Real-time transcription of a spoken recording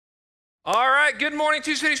All right, good morning,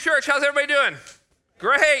 Two Cities Church. How's everybody doing?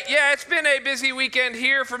 Great. Yeah, it's been a busy weekend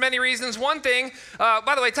here for many reasons. One thing,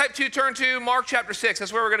 by the way, type 2, turn to Mark chapter 6.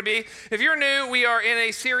 That's where we're going to be. If you're new, we are in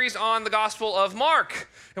a series on the Gospel of Mark.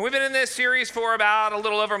 And we've been in this series for about a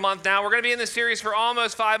little over a month now. We're going to be in this series for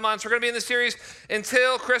almost 5 months. We're going to be in this series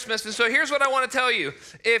until Christmas. And so here's what I want to tell you.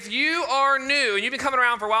 If you are new and you've been coming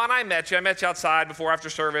around for a while, and I met you outside before after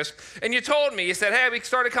service, and you told me, you said, hey, we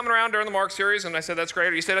started coming around during the Mark series. And I said, that's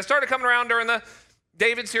great. Or you said, I started coming around during the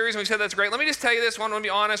David series, and we said that's great. Let me just tell you this one, I want to be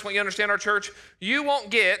honest, when you understand our church, you won't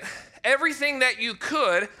get everything that you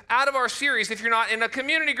could out of our series if you're not in a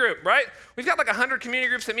community group, right? We've got like 100 community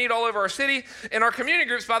groups that meet all over our city, and our community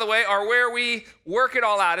groups, by the way, are where we work it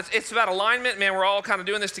all out. It's about alignment, man, we're all kind of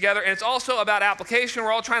doing this together, and it's also about application.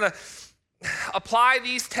 We're all trying to apply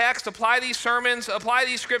these texts, apply these sermons, apply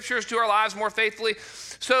these scriptures to our lives more faithfully.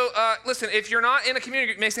 So listen, if you're not in a community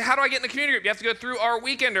group, you may say, how do I get in a community group? You have to go through our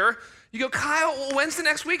Weekender. You go, Kyle, when's the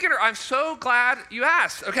next Weekender? I'm so glad you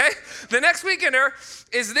asked, okay? The next Weekender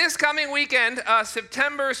is this coming weekend,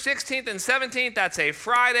 September 16th and 17th. That's a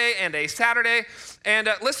Friday and a Saturday. And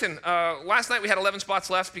listen, last night we had 11 spots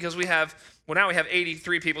left because now we have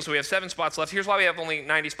 83 people, so we have 7 spots left. Here's why we have only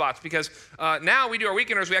 90 spots, because now we do our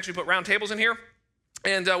Weekenders, we actually put round tables in here.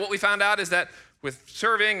 And what we found out is that with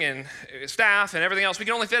serving and staff and everything else, we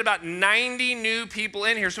can only fit about 90 new people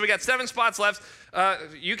in here. So we got 7 spots left.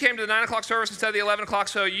 You came to the 9 o'clock service instead of the 11 o'clock,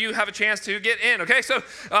 so you have a chance to get in, okay? So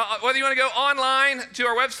whether you want to go online to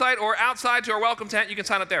our website or outside to our welcome tent, you can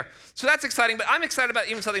sign up there. So that's exciting, but I'm excited about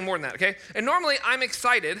even something more than that, okay? And normally I'm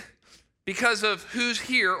excited because of who's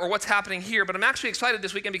here or what's happening here, but I'm actually excited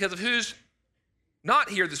this weekend because of who's not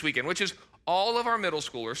here this weekend, which is all of our middle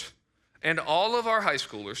schoolers and all of our high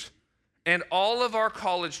schoolers and all of our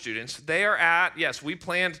college students. They are at, yes, we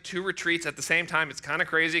planned 2 retreats at the same time. It's kind of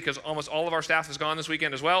crazy because almost all of our staff is gone this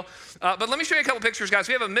weekend as well. But let me show you a couple pictures, guys.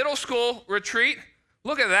 We have a middle school retreat.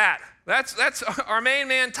 Look at that. That's our main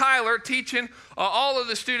man, Tyler, teaching all of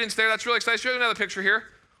the students there. That's really exciting. Show you another picture here.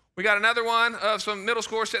 We got another one of some middle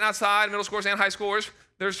schoolers sitting outside, middle schoolers and high schoolers.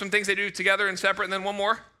 There's some things they do together and separate, and then one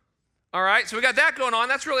more. All right, so we got that going on.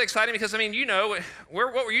 That's really exciting because, I mean, you know,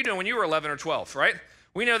 what were you doing when you were 11 or 12, right?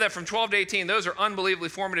 We know that from 12 to 18, those are unbelievably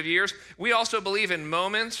formative years. We also believe in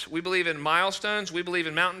moments. We believe in milestones. We believe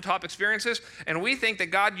in mountaintop experiences. And we think that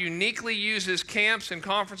God uniquely uses camps and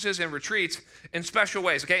conferences and retreats in special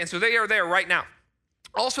ways, okay? And so they are there right now.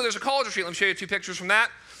 Also, there's a college retreat. Let me show you 2 pictures from that.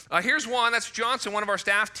 Here's one. That's Johnson, one of our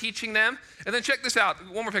staff, teaching them. And then check this out.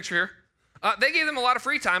 One more picture here. They gave them a lot of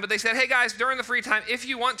free time, but they said, hey, guys, during the free time, if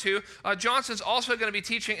you want to, Johnson's also going to be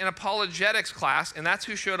teaching an apologetics class, and that's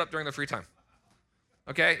who showed up during the free time.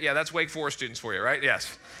 Okay? Yeah, that's Wake Forest students for you, right?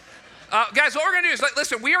 Yes. Guys, what we're going to do is,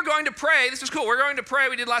 listen, we are going to pray. This is cool. We're going to pray.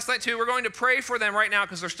 We did last night, too. We're going to pray for them right now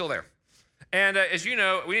because they're still there. And as you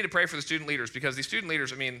know, we need to pray for the student leaders because these student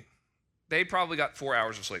leaders, I mean, they probably got 4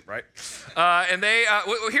 hours of sleep, right? And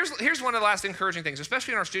here's one of the last encouraging things,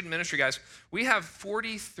 especially in our student ministry, guys. We have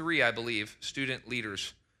 43, I believe, student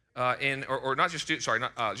leaders or not just students, sorry,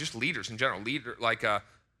 not just leaders in general,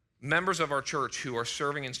 members of our church who are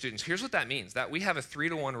serving in students. Here's what that means, that we have a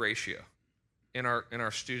 3-to-1 ratio in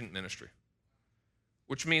our student ministry,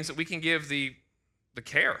 which means that we can give the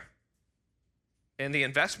care and the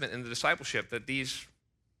investment in the discipleship that these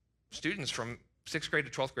students from 6th grade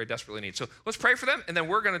to 12th grade desperately need. So let's pray for them, and then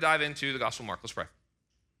we're going to dive into the Gospel of Mark. Let's pray.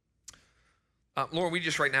 Lord,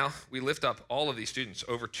 we lift up all of these students,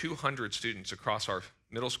 over 200 students across our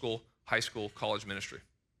middle school, high school, college ministry.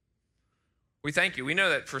 We thank you. We know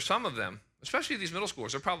that for some of them, especially these middle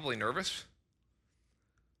schoolers, they're probably nervous.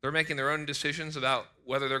 They're making their own decisions about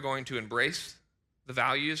whether they're going to embrace the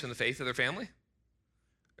values and the faith of their family.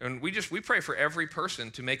 And we pray for every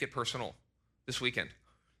person to make it personal this weekend.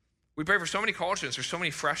 We pray for so many college students. There's so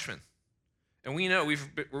many freshmen. And we know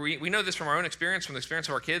we know this from our own experience, from the experience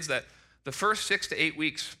of our kids, that the first 6 to 8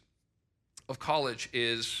 weeks of college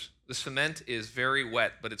the cement is very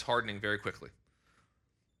wet, but it's hardening very quickly.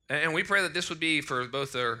 And we pray that this would be for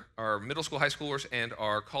both our middle school, high schoolers, and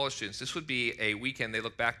our college students. This would be a weekend they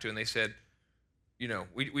look back to and they said, you know,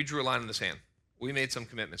 we drew a line in the sand. We made some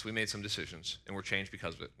commitments. We made some decisions, and we're changed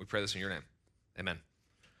because of it. We pray this in your name. Amen.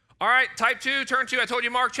 All right, type 2, turn 2. I told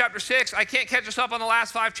you Mark chapter 6. I can't catch us up on the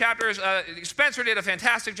last 5 chapters. Spencer did a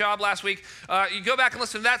fantastic job last week. You go back and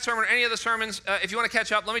listen to that sermon or any of the sermons if you want to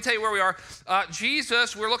catch up. Let me tell you where we are.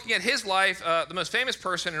 Jesus, we're looking at his life, the most famous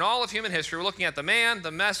person in all of human history. We're looking at the man,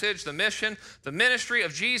 the message, the mission, the ministry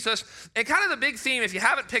of Jesus. And kind of the big theme, if you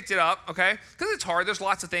haven't picked it up, okay, because it's hard. There's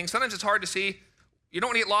lots of things. Sometimes it's hard to see. You don't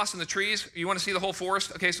want to get lost in the trees. You want to see the whole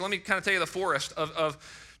forest. Okay, so let me kind of tell you the forest of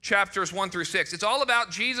chapters 1 through 6. It's all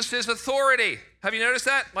about Jesus' authority. Have you noticed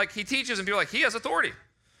that? Like he teaches and people are like, he has authority.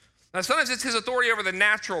 Now sometimes it's his authority over the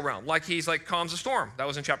natural realm, like he's like calms a storm. That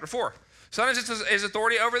was in chapter 4. Sometimes it's his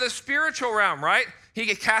authority over the spiritual realm, right? He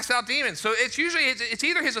can cast out demons. So it's usually, it's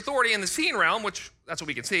either his authority in the seen realm, which that's what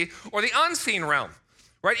we can see, or the unseen realm,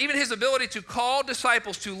 right? Even his ability to call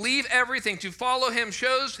disciples to leave everything, to follow him,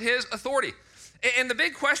 shows his authority. And the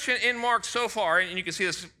big question in Mark so far, and you can see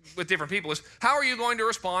this with different people, is how are you going to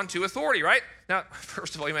respond to authority, right? Now,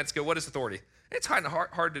 first of all, you might go, what is authority? It's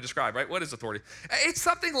hard to describe, right? What is authority? It's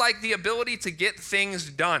something like the ability to get things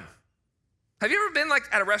done. Have you ever been like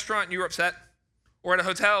at a restaurant and you were upset? Or at a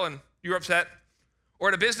hotel and you were upset? Or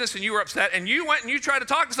at a business and you were upset and you went and you tried to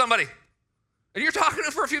talk to somebody. And you're talking to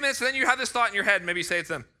them for a few minutes and then you have this thought in your head, maybe you say it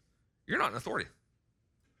to them, you're not an authority.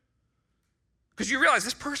 Because you realize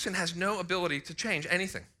this person has no ability to change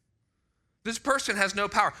anything. This person has no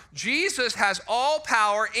power. Jesus has all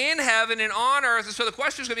power in heaven and on earth. And so the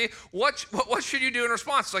question is going to be, what should you do in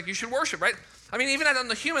response? It's like you should worship, right? I mean, even on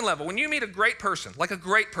the human level, when you meet a great person, like a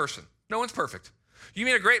great person, no one's perfect. You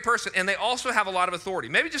meet a great person and they also have a lot of authority,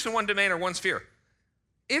 maybe just in one domain or one sphere.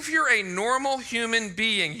 If you're a normal human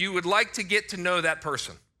being, you would like to get to know that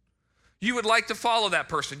person. You would like to follow that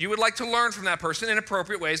person. You would like to learn from that person in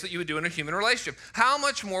appropriate ways that you would do in a human relationship. How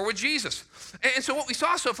much more would Jesus? And so what we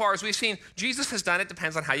saw so far is we've seen Jesus has done, it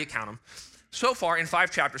depends on how you count them. So far in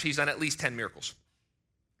 5 chapters, he's done at least 10 miracles.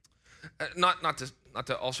 Not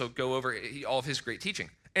to also go over all of his great teaching.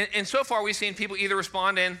 And so far we've seen people either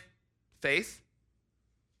respond in faith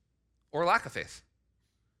or lack of faith.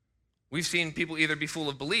 We've seen people either be full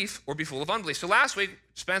of belief or be full of unbelief. So last week,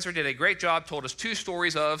 Spencer did a great job, told us 2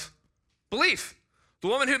 stories of belief. The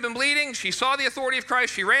woman who'd been bleeding, she saw the authority of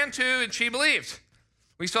Christ, she ran to and she believed.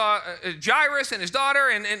 We saw Jairus and his daughter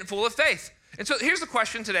and full of faith. And so here's the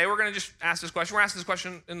question today. We're going to just ask this question. We're asking this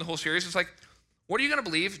question in the whole series. It's like, what are you going to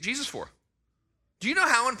believe Jesus for? Do you know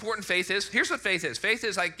how important faith is? Here's what faith is. Faith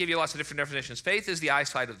is, I give you lots of different definitions. Faith is the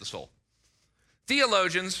eyesight of the soul.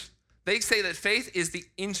 Theologians, they say that faith is the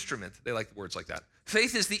instrument. They like words like that.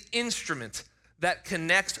 Faith is the instrument that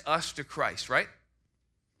connects us to Christ, right?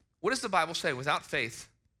 What does the Bible say? Without faith,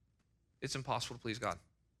 it's impossible to please God.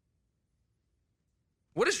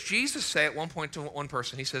 What does Jesus say at one point to one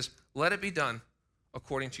person? He says, let it be done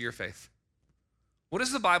according to your faith. What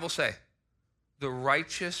does the Bible say? The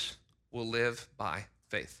righteous will live by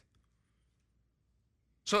faith.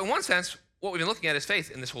 So in one sense, what we've been looking at is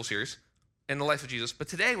faith in this whole series in the life of Jesus. But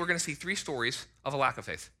today we're going to see 3 stories of a lack of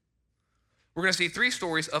faith. We're going to see 3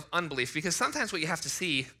 stories of unbelief, because sometimes what you have to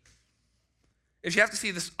see is you have to see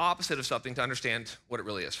this opposite of something to understand what it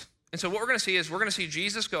really is. And so what we're going to see is we're going to see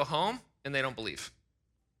Jesus go home and they don't believe.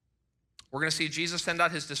 We're going to see Jesus send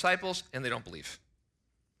out his disciples and they don't believe.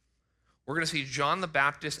 We're going to see John the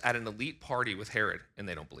Baptist at an elite party with Herod and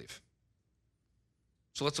they don't believe.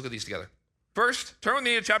 So let's look at these together. First, turn with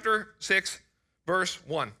me to chapter 6, verse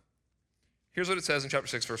 1. Here's what it says in chapter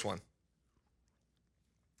 6, verse 1.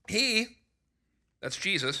 He, that's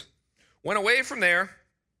Jesus, went away from there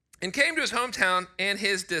and came to his hometown, and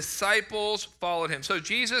his disciples followed him. So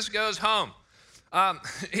Jesus goes home.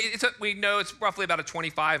 We know it's roughly about a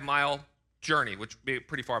 25-mile journey, which would be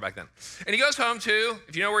pretty far back then. And he goes home to,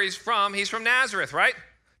 if you know where he's from Nazareth, right?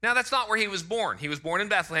 Now, that's not where he was born. He was born in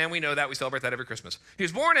Bethlehem. We know that. We celebrate that every Christmas. He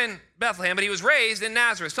was born in Bethlehem, but he was raised in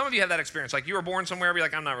Nazareth. Some of you have that experience. Like you were born somewhere, be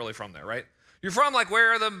like, I'm not really from there, right? You're from like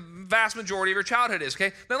where the vast majority of your childhood is,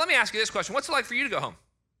 okay? Now, let me ask you this question. What's it like for you to go home?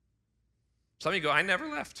 Some of you go, I never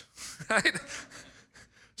left. Right?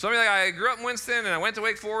 Some of you are like, I grew up in Winston, and I went to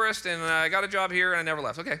Wake Forest, and I got a job here, and I never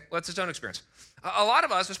left. Okay, well, that's its own experience. A lot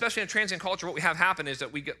of us, especially in transient culture, what we have happen is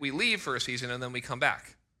that we leave for a season, and then we come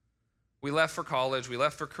back. We left for college, we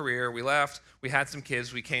left for career, we had some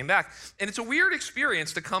kids, we came back. And it's a weird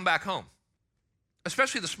experience to come back home,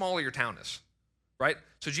 especially the smaller your town is, right?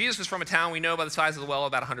 So Jesus is from a town we know by the size of the well,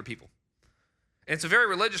 about 100 people. And it's a very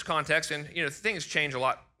religious context, and things change a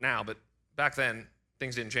lot now, but back then,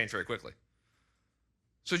 things didn't change very quickly.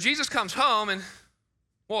 So Jesus comes home, and,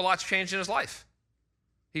 a lot's changed in his life.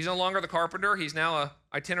 He's no longer the carpenter. He's now an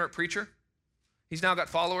itinerant preacher. He's now got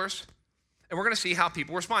followers. And we're going to see how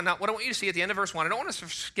people respond. Now, what I want you to see at the end of verse 1, I don't want us to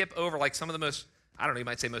skip over like some of the most, you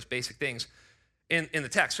might say most basic things in the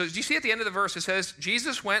text. So do you see at the end of the verse, it says,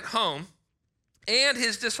 Jesus went home, and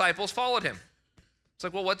his disciples followed him. It's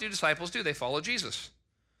like, what do disciples do? They follow Jesus.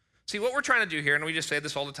 See, what we're trying to do here, and we just say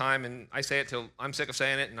this all the time, and I say it till I'm sick of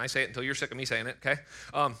saying it, and I say it until you're sick of me saying it, okay?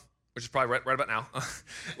 Which is probably right about now,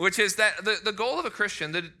 which is that the goal of a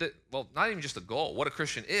Christian, not even just the goal, what a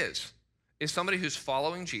Christian is somebody who's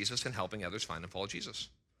following Jesus and helping others find and follow Jesus.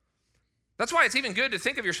 That's why it's even good to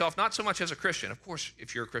think of yourself not so much as a Christian. Of course,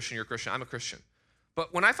 if you're a Christian, you're a Christian. I'm a Christian.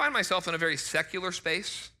 But when I find myself in a very secular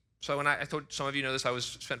space, so when I told some of you know this,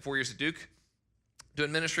 spent 4 years at Duke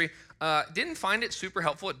doing ministry, didn't find it super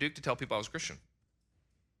helpful at Duke to tell people I was a Christian.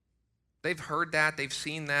 They've heard that, they've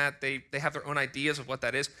seen that, they have their own ideas of what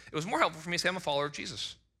that is. It was more helpful for me to say I'm a follower of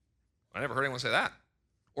Jesus. I never heard anyone say that.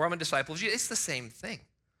 Or I'm a disciple of Jesus. It's the same thing.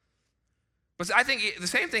 But I think the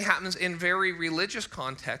same thing happens in very religious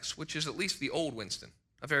contexts, which is at least the old Winston,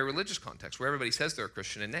 a very religious context where everybody says they're a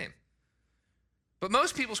Christian in name. But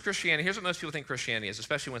most people's Christianity, here's what most people think Christianity is,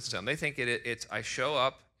 especially Winston-Salem. They think it's I show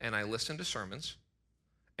up and I listen to sermons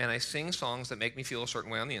and I sing songs that make me feel a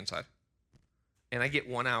certain way on the inside. And I get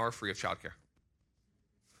 1 hour free of childcare.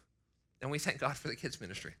 And we thank God for the kids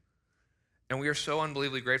ministry. And we are so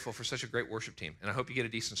unbelievably grateful for such a great worship team. And I hope you get a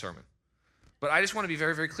decent sermon. But I just want to be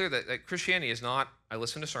very, very clear that Christianity is not, I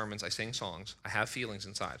listen to sermons, I sing songs, I have feelings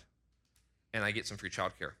inside, and I get some free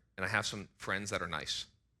childcare, and I have some friends that are nice.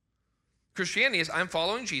 Christianity is I'm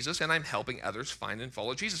following Jesus, and I'm helping others find and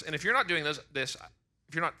follow Jesus. And if you're not doing this,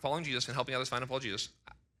 if you're not following Jesus and helping others find and follow Jesus,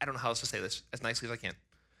 I don't know how else to say this as nicely as I can,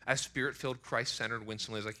 as spirit-filled, Christ-centered,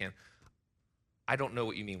 winsomely as I can. I don't know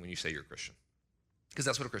what you mean when you say you're a Christian, because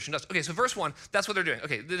that's what a Christian does. Okay, so verse 1, that's what they're doing.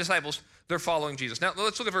 Okay, the disciples, they're following Jesus. Now,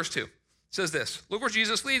 let's look at verse 2. It says this, look where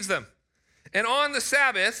Jesus leads them. And on the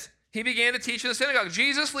Sabbath, he began to teach in the synagogue.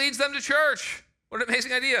 Jesus leads them to church. What an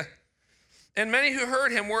amazing idea. And many who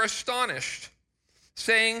heard him were astonished,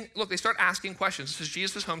 saying, look, they start asking questions. This is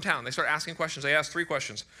Jesus' hometown. They start asking questions. They ask 3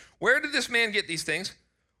 questions. Where did this man get these things?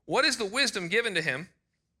 What is the wisdom given to him?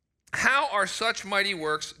 How are such mighty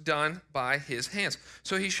works done by his hands?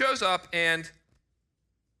 So he shows up and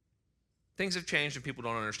things have changed and people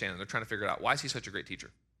don't understand it. They're trying to figure it out. Why is he such a great teacher?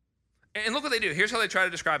 And look what they do. Here's how they try to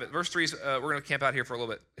describe it. Verse 3, we're going to camp out here for a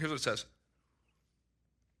little bit. Here's what it says.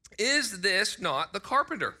 Is this not the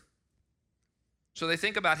carpenter? So they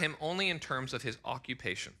think about him only in terms of his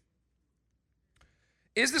occupation.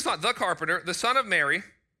 Is this not the carpenter, the son of Mary,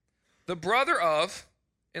 the brother of,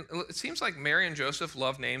 and it seems like Mary and Joseph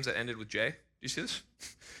love names that ended with J. Do you see this?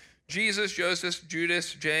 Jesus, Joseph,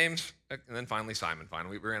 Judas, James, and then finally Simon.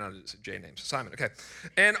 Finally, we ran out of J names. Simon, okay.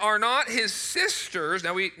 And are not his sisters,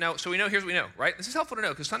 so we know, here's what we know, right? This is helpful to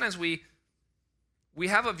know, because sometimes we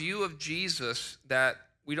have a view of Jesus that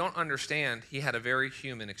we don't understand. He had a very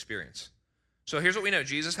human experience. So here's what we know.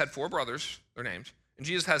 Jesus had 4 brothers, their names, and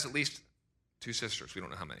Jesus has at least 2 sisters. We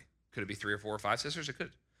don't know how many. Could it be 3 or 4 or 5 sisters? It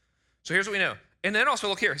could. So here's what we know. And then also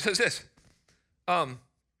look here. It says this.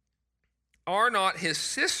 Are not his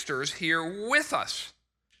sisters here with us?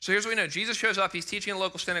 So here's what we know. Jesus shows up. He's teaching in a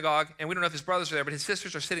local synagogue, and we don't know if his brothers are there, but his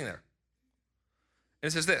sisters are sitting there. And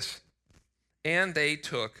it says this. And they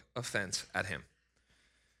took offense at him.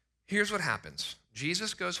 Here's what happens.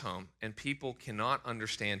 Jesus goes home, and people cannot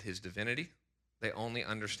understand his divinity. They only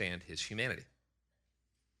understand his humanity.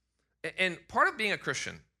 And part of being a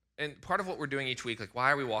Christian, and part of what we're doing each week, like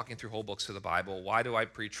why are we walking through whole books of the Bible? Why do I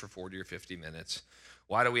preach for 40 or 50 minutes?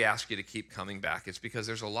 Why do we ask you to keep coming back? It's because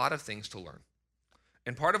there's a lot of things to learn.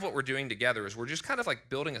 And part of what we're doing together is we're just kind of like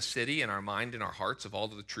building a city in our mind and our hearts of all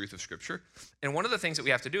of the truth of Scripture. And one of the things that we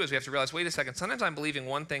have to do is we have to realize, wait a second, sometimes I'm believing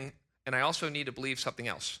one thing, and I also need to believe something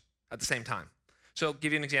else at the same time. So I'll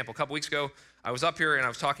give you an example. A couple weeks ago, I was up here, and I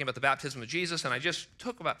was talking about the baptism of Jesus, and I just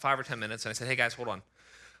took about 5 or 10 minutes, and I said, hey, guys, hold on.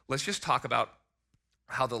 Let's just talk about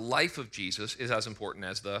how the life of Jesus is as important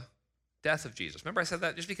as the death of Jesus. Remember I said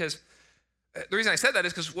that? Just because the reason I said that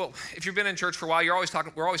is because, well, if you've been in church for a while,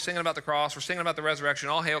 we're always singing about the cross, we're singing about the resurrection,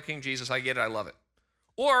 all hail King Jesus, I get it, I love it.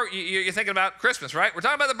 Or you're thinking about Christmas, right? We're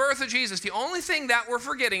talking about the birth of Jesus. The only thing that we're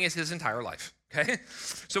forgetting is his entire life, okay?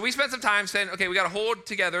 So we spent some time saying, okay, we got to hold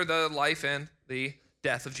together the life and the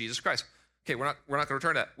death of Jesus Christ. Okay, we're not going to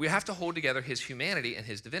return to that. We have to hold together his humanity and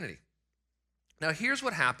his divinity. Now, here's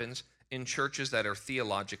what happens in churches that are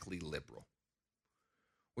theologically liberal,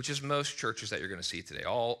 which is most churches that you're going to see today.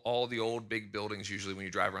 All the old big buildings, usually when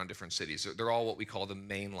you drive around different cities, they're all what we call the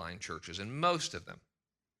mainline churches. And most of them,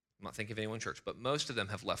 I'm not thinking of any one church, but most of them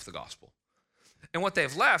have left the gospel. And what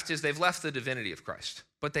they've left is they've left the divinity of Christ,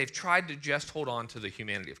 but they've tried to just hold on to the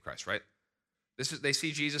humanity of Christ, right? They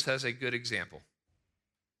see Jesus as a good example.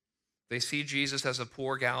 They see Jesus as a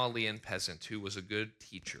poor Galilean peasant who was a good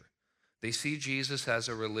teacher. They see Jesus as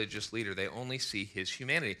a religious leader. They only see his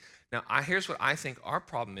humanity. Now, here's what I think our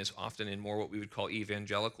problem is often in more what we would call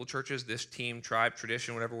evangelical churches, this team, tribe,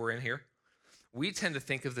 tradition, whatever we're in here. We tend to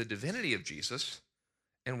think of the divinity of Jesus,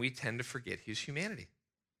 and we tend to forget his humanity.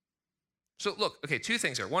 So look, okay, 2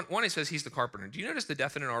 things there. One, it says he's the carpenter. Do you notice the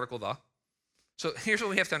definite article, the? So here's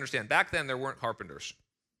what we have to understand. Back then, there weren't carpenters.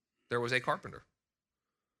 There was a carpenter,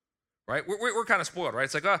 right? We're kind of spoiled, right?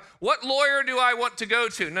 It's like, what lawyer do I want to go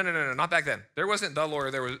to? No, not back then. There wasn't the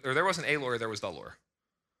lawyer, there wasn't a lawyer, there was the lawyer.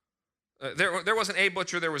 There wasn't a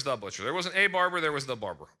butcher, there was the butcher. There wasn't a barber, there was the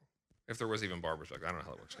barber. If there was even barbers, I don't know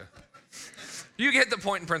how that works. Okay? You get the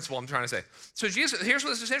point and principle I'm trying to say. So Jesus, here's what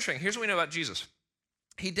this is interesting. Here's what we know about Jesus.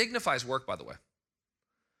 He dignifies work, by the way.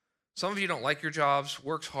 Some of you don't like your jobs,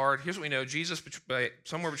 works hard. Here's what we know. Jesus,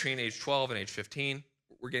 somewhere between age 12 and age 15,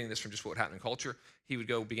 we're getting this from just what happened in culture, he would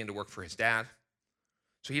go begin to work for his dad.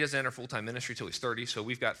 So he doesn't enter full-time ministry till he's 30. So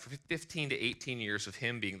we've got 15 to 18 years of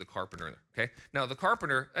him being the carpenter. Okay. Now the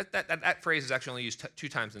carpenter, that phrase is actually only used 2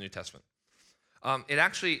 times in the New Testament. It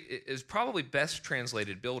actually is probably best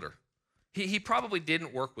translated builder. He probably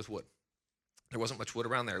didn't work with wood. There wasn't much wood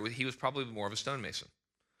around there. He was probably more of a stonemason.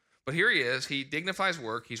 But here he is. He dignifies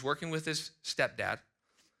work. He's working with his stepdad.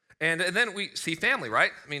 And then we see family,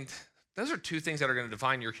 right? I mean, those are 2 things that are going to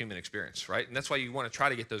define your human experience, right? And that's why you want to try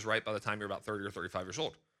to get those right by the time you're about 30 or 35 years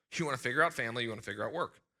old. You want to figure out family, you want to figure out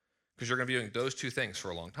work, because you're going to be doing those 2 things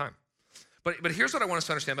for a long time. But here's what I want us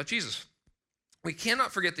to understand about Jesus. We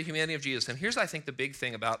cannot forget the humanity of Jesus. And here's, I think, the big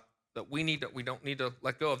thing about that we don't need to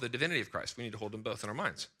let go of the divinity of Christ. We need to hold them both in our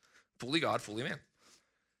minds. Fully God, fully man.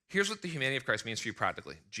 Here's what the humanity of Christ means for you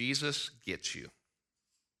practically. Jesus gets you.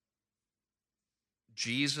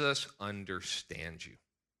 Jesus understands you.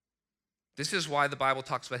 This is why the Bible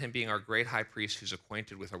talks about him being our great high priest who's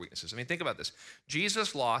acquainted with our weaknesses. I mean, think about this.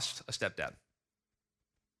 Jesus lost a stepdad.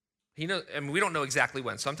 We don't know exactly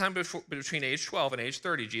when. Sometime between age 12 and age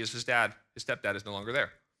 30, his stepdad is no longer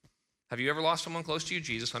there. Have you ever lost someone close to you?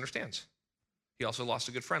 Jesus understands. He also lost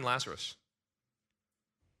a good friend, Lazarus.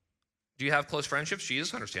 Do you have close friendships?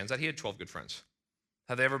 Jesus understands that. He had 12 good friends.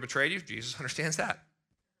 Have they ever betrayed you? Jesus understands that.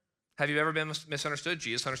 Have you ever been misunderstood?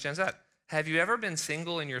 Jesus understands that. Have you ever been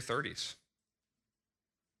single in your 30s?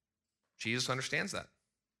 Jesus understands that.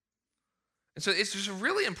 And so it's just a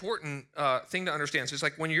really important thing to understand. So it's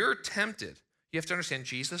like when you're tempted, you have to understand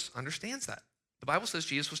Jesus understands that. The Bible says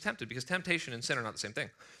Jesus was tempted because temptation and sin are not the same thing.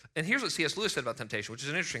 And here's what C.S. Lewis said about temptation, which is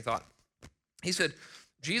an interesting thought. He said,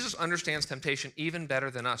 Jesus understands temptation even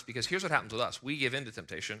better than us because here's what happens with us. We give in to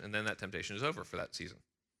temptation, and then that temptation is over for that season.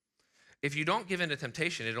 If you don't give in to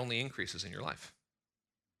temptation, it only increases in your life.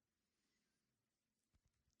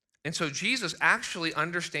 And so Jesus actually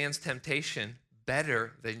understands temptation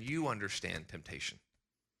better than you understand temptation.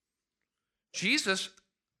 Jesus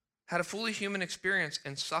had a fully human experience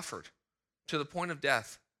and suffered to the point of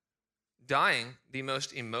death, dying the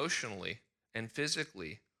most emotionally and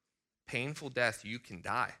physically painful death you can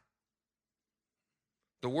die.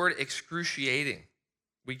 The word excruciating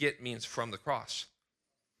we get means from the cross.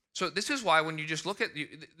 So this is why when you just look at,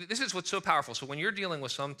 this is what's so powerful. So when you're dealing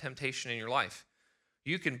with some temptation in your life,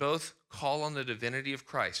 you can both call on the divinity of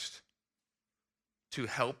Christ to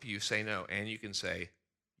help you say no, and you can say,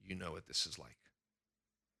 you know what this is like.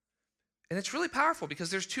 And it's really powerful because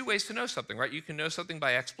there's 2 ways to know something, right? You can know something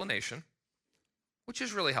by explanation, which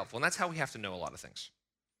is really helpful, and that's how we have to know a lot of things.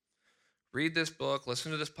 Read this book,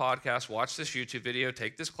 listen to this podcast, watch this YouTube video,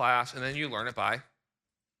 take this class, and then you learn it by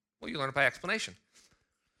explanation.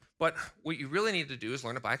 But what you really need to do is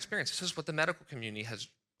learn it by experience. This is what the medical community has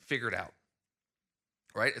figured out,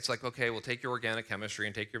 right? It's like, okay, we'll take your organic chemistry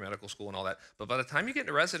and take your medical school and all that. But by the time you get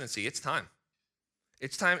into residency, it's time.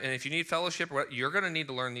 It's time, and if you need fellowship, you're going to need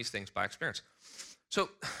to learn these things by experience. So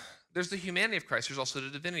there's the humanity of Christ. There's also the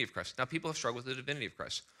divinity of Christ. Now, people have struggled with the divinity of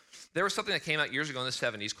Christ. There was something that came out years ago in the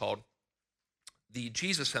 70s called the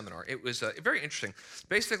Jesus Seminar. It was very interesting.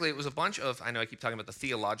 Basically, it was a bunch of, I know I keep talking about the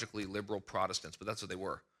theologically liberal Protestants, but that's what they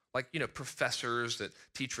were. Like, professors that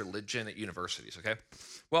teach religion at universities, okay?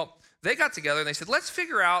 Well, they got together and they said, let's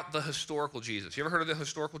figure out the historical Jesus. You ever heard of the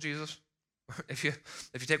historical Jesus? If you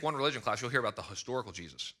take one religion class, you'll hear about the historical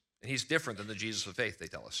Jesus. And he's different than the Jesus of faith, they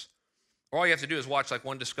tell us. Or all you have to do is watch like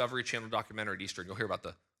one Discovery Channel documentary at Easter and you'll hear about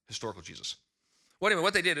the historical Jesus. Well, anyway,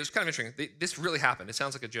 what they did, it was kind of interesting. This really happened. It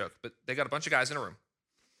sounds like a joke, but they got a bunch of guys in a room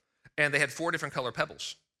and they had 4 different color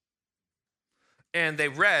pebbles. And they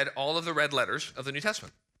read all of the red letters of the New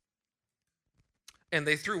Testament. And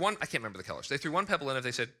they threw one, I can't remember the colors. They threw one pebble in it,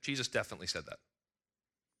 they said, Jesus definitely said that.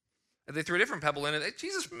 And they threw a different pebble in it,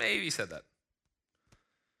 Jesus maybe said that.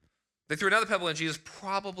 They threw another pebble in, Jesus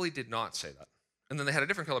probably did not say that. And then they had a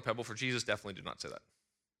different color pebble for Jesus definitely did not say that.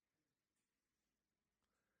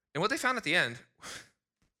 And what they found at the end,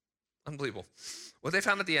 unbelievable. What they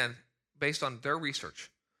found at the end, based on their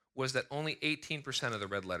research, was that only 18% of the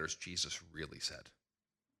red letters Jesus really said.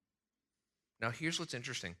 Now here's what's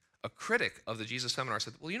interesting. A critic of the Jesus Seminar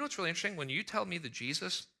said, well, you know what's really interesting? When you tell me the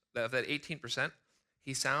Jesus, that 18%,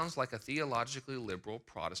 he sounds like a theologically liberal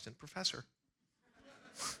Protestant professor.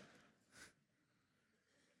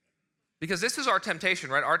 Because this is our temptation,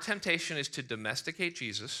 right? Our temptation is to domesticate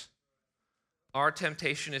Jesus. Our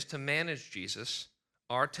temptation is to manage Jesus.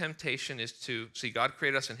 Our temptation is to see God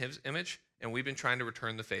created us in his image, and we've been trying to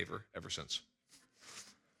return the favor ever since.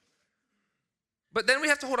 But then we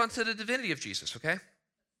have to hold on to the divinity of Jesus, okay?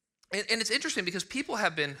 And it's interesting because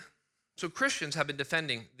Christians have been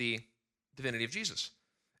defending the divinity of Jesus.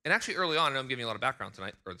 And actually early on, I know I'm giving you a lot of background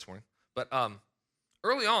tonight, or this morning, but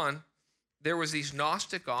early on, there was these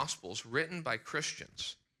Gnostic Gospels written by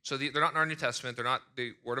Christians. So they're not in our New Testament, they're not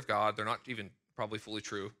the Word of God, they're not even probably fully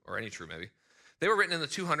true, or any true maybe. They were written in the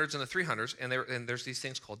 200s and the 300s, and there's these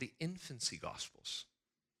things called the infancy Gospels.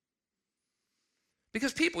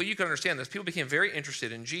 Because you can understand this, people became very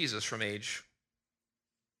interested in Jesus from age,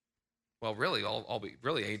 well, really,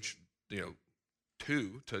 age,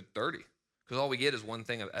 2 to 30. Because all we get is one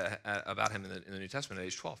thing about him in the New Testament at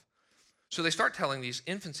age 12. So they start telling these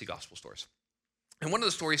infancy gospel stories. And one of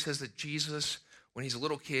the stories says that Jesus, when he's a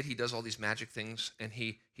little kid, he does all these magic things, and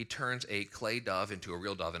he turns a clay dove into a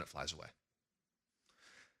real dove, and it flies away.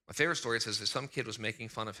 My favorite story, it says that some kid was making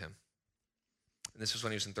fun of him. And this was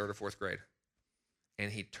when he was in 3rd or 4th grade.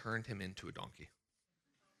 And he turned him into a donkey.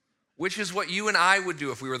 Which is what you and I would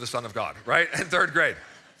do if we were the Son of God, right? In 3rd grade.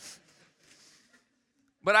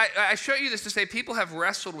 But I show you this to say people have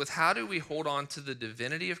wrestled with how do we hold on to the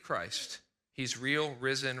divinity of Christ. He's real,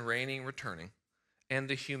 risen, reigning, returning. And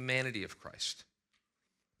the humanity of Christ.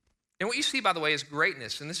 And what you see, by the way, is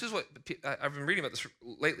greatness. And this is what I've been reading about this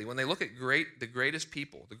lately. When they look at the greatest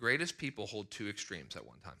people hold 2 extremes at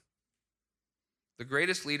one time. The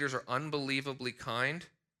greatest leaders are unbelievably kind,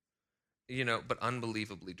 but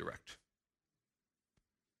unbelievably direct.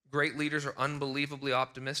 Great leaders are unbelievably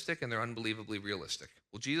optimistic, and they're unbelievably realistic.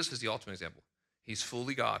 Well, Jesus is the ultimate example. He's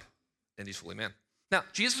fully God, and he's fully man. Now,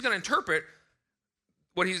 Jesus is going to interpret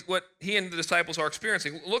what he and the disciples are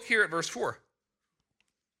experiencing. Look here at verse 4.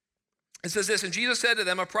 It says this, and Jesus said to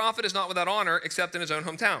them, a prophet is not without honor except in his own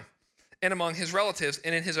hometown, and among his relatives,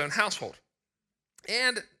 and in his own household.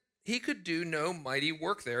 And he could do no mighty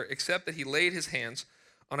work there, except that he laid his hands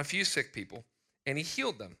on a few sick people, and he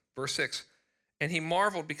healed them. Verse 6, and he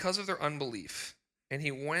marveled because of their unbelief, and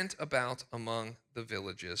he went about among the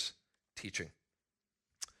villages teaching.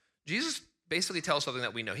 Jesus basically tells something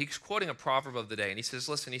that we know. He's quoting a proverb of the day, and he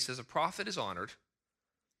says, a prophet is honored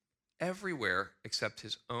everywhere except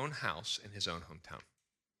his own house and his own hometown.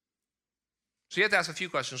 So you have to ask a few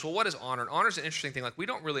questions. Well, what is honor? And honor is an interesting thing. Like, we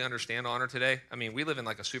don't really understand honor today. I mean, we live in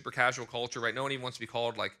like a super casual culture, right? No one even wants to be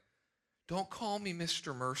called like, don't call me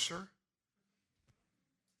Mr. Mercer.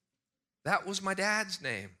 That was my dad's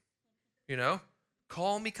name,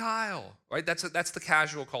 Call me Kyle, right? That's the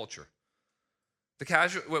casual culture.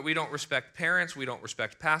 We don't respect parents, we don't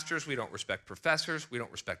respect pastors, we don't respect professors, we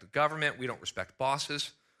don't respect the government, we don't respect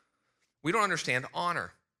bosses. We don't understand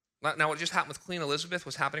honor. Now, what just happened with Queen Elizabeth,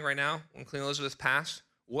 what's happening right now, when Queen Elizabeth passed,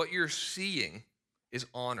 what you're seeing is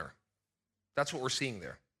honor. That's what we're seeing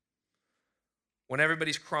there. When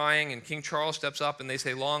everybody's crying and King Charles steps up and they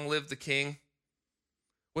say, long live the king,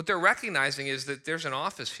 what they're recognizing is that there's an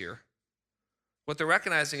office here. What they're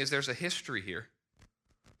recognizing is there's a history here.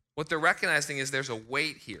 What they're recognizing is there's a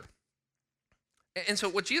weight here. And so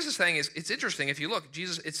what Jesus is saying is, it's interesting. If you look,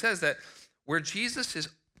 it says that where Jesus is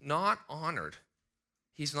not honored,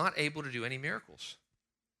 he's not able to do any miracles.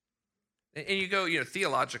 And you go,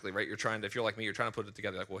 theologically, right? If you're like me, you're trying to put it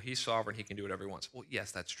together like, well, he's sovereign, he can do whatever he wants. Well,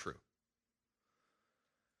 yes, that's true.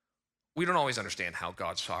 We don't always understand how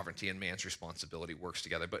God's sovereignty and man's responsibility works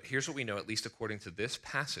together, but here's what we know, at least according to this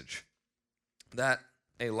passage, that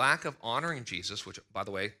a lack of honoring Jesus, which, by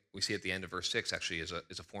the way, we see at the end of verse 6 actually is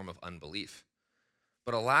a form of unbelief,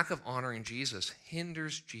 but a lack of honoring Jesus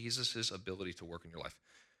hinders Jesus' ability to work in your life.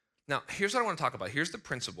 Now, here's what I want to talk about. Here's the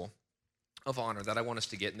principle of honor that I want us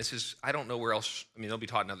to get, and this is, I don't know where else, they'll be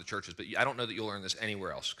taught in other churches, but I don't know that you'll learn this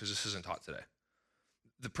anywhere else because this isn't taught today.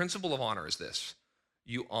 The principle of honor is this.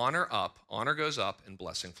 You honor up, honor goes up, and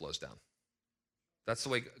blessing flows down. That's the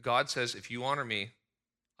way God says, if you honor me,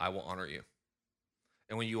 I will honor you.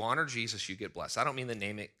 And when you honor Jesus, you get blessed. I don't mean the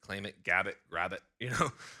name it, claim it, gab it, grab it,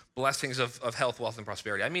 blessings of health, wealth, and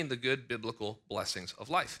prosperity. I mean the good biblical blessings of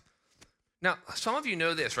life. Now, some of you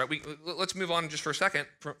know this, right? Let's move on just for a second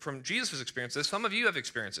from Jesus' experiences. Some of you have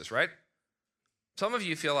experienced this, right? Some of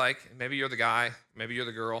you feel like, maybe you're the guy, maybe you're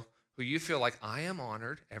the girl, who you feel like, I am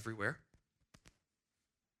honored everywhere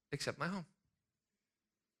except my home.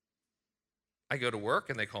 I go to work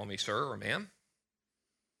and they call me sir or ma'am,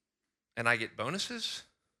 and I get bonuses,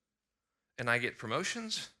 and I get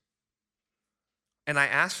promotions, and I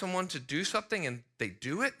ask someone to do something and they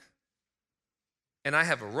do it, and I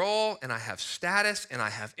have a role, and I have status, and I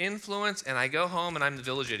have influence, and I go home and I'm the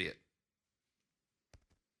village idiot.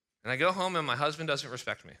 And I go home and my husband doesn't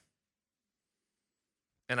respect me.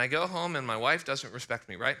 And I go home and my wife doesn't respect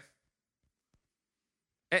me, right?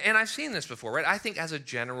 And I've seen this before, right? I think as a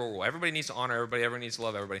general rule, everybody needs to honor everybody, everyone needs to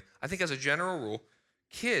love everybody. I think as a general rule,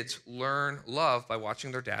 kids learn love by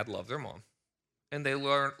watching their dad love their mom. And they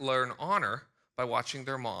learn honor by watching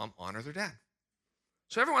their mom honor their dad.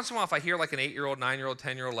 So every once in a while, if I hear like an 8-year-old, 9-year-old,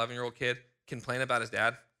 10-year-old, 11-year-old kid complain about his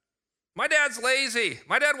dad, my dad's lazy.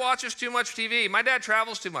 My dad watches too much TV. My dad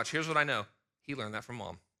travels too much. Here's what I know. He learned that from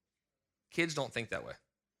mom. Kids don't think that way.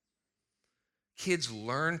 Kids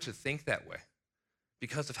learn to think that way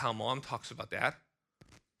because of how mom talks about dad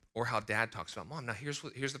or how dad talks about mom. Now, here's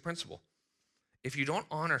the principle. If you don't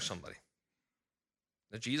honor somebody,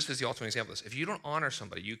 now Jesus is the ultimate example of this. If you don't honor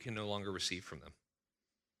somebody, you can no longer receive from them.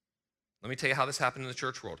 Let me tell you how this happened in the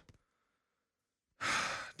church world.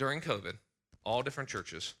 During COVID, all different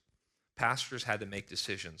churches, pastors had to make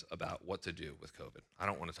decisions about what to do with COVID. I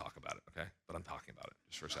don't want to talk about it, okay? But I'm talking about it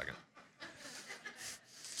just for a second.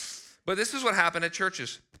 But this is what happened at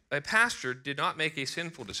churches. A pastor did not make a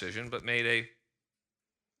sinful decision, but made a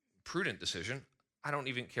prudent decision, I don't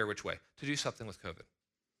even care which way, to do something with COVID.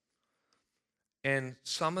 And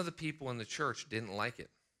some of the people in the church didn't like it.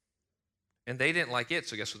 And they didn't like it,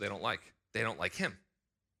 so guess what they don't like? They don't like him.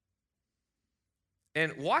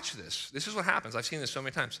 And watch this. This is what happens. I've seen this so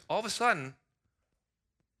many times. All of a sudden,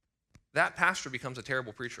 that pastor becomes a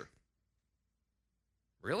terrible preacher.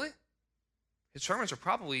 Really? His sermons are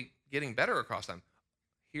probably getting better across time.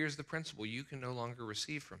 Here's the principle. You can no longer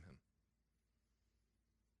receive from him.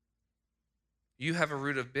 You have a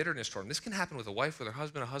root of bitterness toward him. This can happen with a wife with her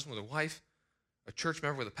husband, a husband with a wife, a church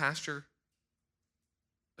member with a pastor,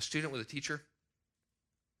 a student with a teacher.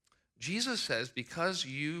 Jesus says, because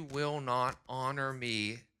you will not honor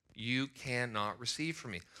me, you cannot receive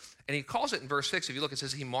from me. And he calls it in verse 6, if you look, it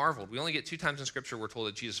says he marveled. We only get 2 times in Scripture we're told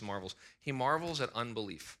that Jesus marvels. He marvels at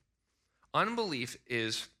unbelief. Unbelief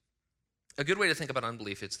is a good way to think about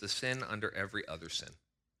unbelief. It's the sin under every other sin.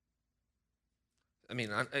 I mean,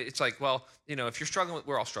 it's like, well, you know, if you're struggling with,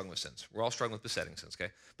 we're all struggling with sins. We're all struggling with besetting sins,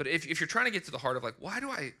 okay? But if you're trying to get to the heart of like, why do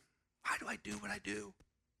I do what I do?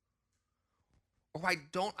 Or why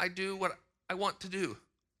don't I do what I want to do?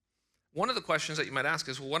 One of the questions that you might ask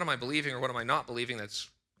is, well, what am I believing or what am I not believing that's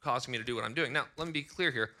causing me to do what I'm doing? Now, let me be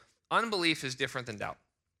clear here. Unbelief is different than doubt.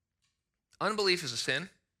 Unbelief is a sin.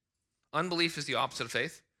 Unbelief is the opposite of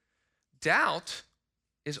faith. Doubt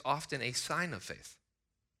is often a sign of faith,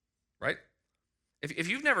 right? If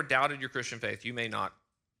you've never doubted your Christian faith, you may not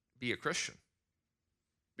be a Christian.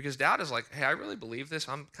 Because doubt is like, hey, I really believe this.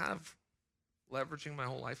 I'm kind of leveraging my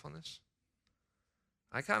whole life on this.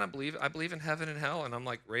 I believe in heaven and hell, and I'm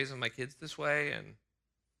like raising my kids this way, and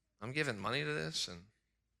I'm giving money to this, and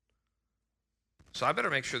so I better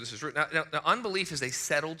make sure this is true. Now, unbelief is a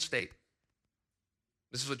settled state.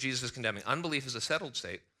 This is what Jesus is condemning. Unbelief is a settled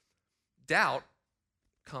state. Doubt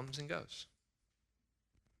comes and goes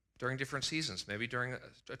during different seasons, maybe during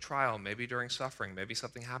a trial, maybe during suffering, maybe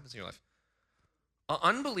something happens in your life.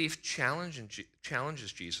 Unbelief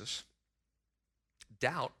challenges Jesus.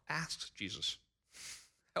 Doubt asks Jesus,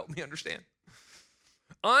 help me understand.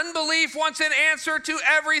 Unbelief wants an answer to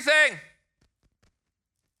everything.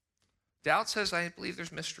 Doubt says, I believe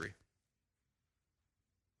there's mystery.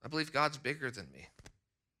 I believe God's bigger than me.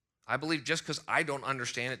 I believe just because I don't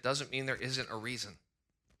understand it doesn't mean there isn't a reason.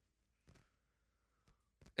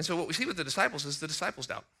 And so what we see with the disciples is the disciples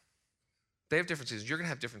doubt. They have different seasons. You're going to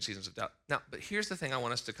have different seasons of doubt. Now, but here's the thing I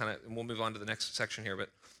want us to kind of, and we'll move on to the next section here, but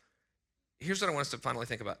here's what I want us to finally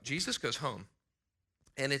think about. Jesus goes home,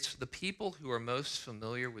 and it's the people who are most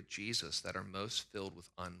familiar with Jesus that are most filled with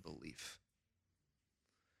unbelief.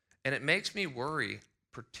 And it makes me worry,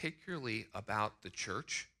 particularly about the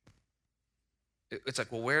church. It's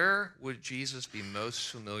like, well, where would Jesus be most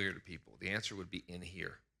familiar to people? The answer would be in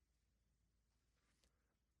here.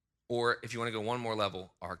 Or if you want to go one more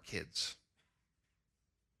level, our kids.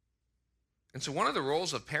 And so one of the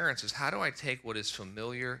roles of parents is, how do I take what is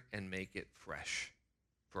familiar and make it fresh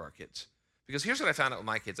for our kids? Because here's what I found out with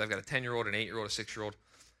my kids. I've got a 10-year-old, an 8-year-old, a 6-year-old.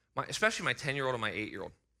 Especially my 10-year-old and my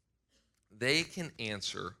 8-year-old. They can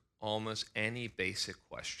answer almost any basic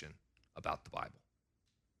question about the Bible.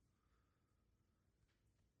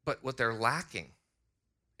 But what they're lacking,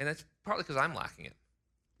 and it's partly because I'm lacking it,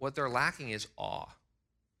 what they're lacking is awe.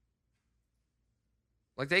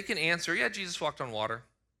 Like they can answer, yeah, Jesus walked on water.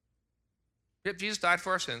 Yep, Jesus died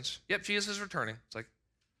for our sins. Yep, Jesus is returning. It's like,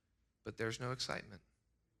 but there's no excitement.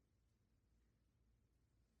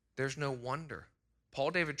 There's no wonder.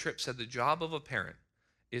 Paul David Tripp said the job of a parent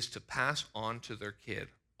is to pass on to their kid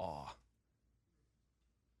awe.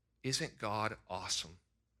 Isn't God awesome?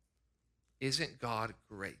 Isn't God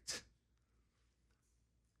great?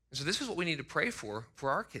 And so this is what we need to pray for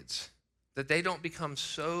our kids, that they don't become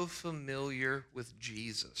so familiar with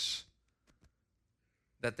Jesus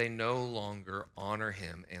that they no longer honor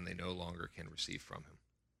him and they no longer can receive from him.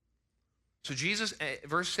 So Jesus,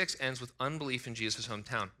 verse 6 ends with unbelief in Jesus'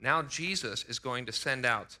 hometown. Now Jesus is going to send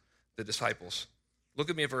out the disciples. Look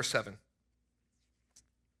at me at verse 7.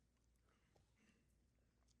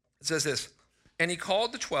 It says this, and he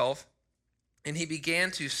called the 12, and he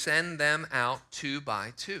began to send them out 2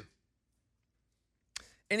 by 2.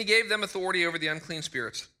 And he gave them authority over the unclean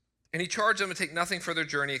spirits. And he charged them to take nothing for their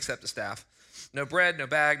journey except a staff. No bread, no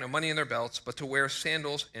bag, no money in their belts, but to wear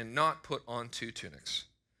sandals and not put on 2 tunics.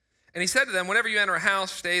 And he said to them, whenever you enter a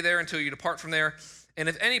house, stay there until you depart from there. And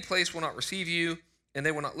if any place will not receive you, and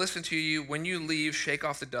they will not listen to you, when you leave, shake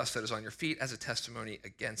off the dust that is on your feet as a testimony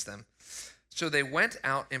against them. So they went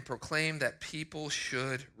out and proclaimed that people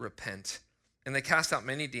should repent. And they cast out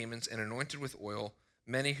many demons and anointed with oil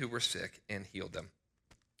many who were sick and healed them.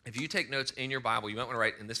 If you take notes in your Bible, you might want to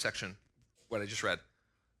write in this section what I just read.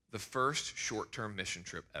 The first short-term mission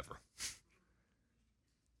trip ever.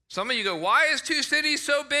 Some of you go, why is Two Cities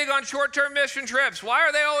so big on short-term mission trips? Why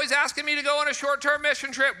are they always asking me to go on a short-term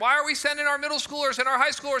mission trip? Why are we sending our middle schoolers and our high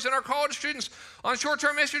schoolers and our college students on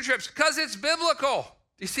short-term mission trips? Because it's biblical.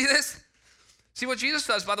 Do you see this? See what Jesus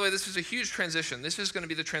does, by the way, this is a huge transition. This is going to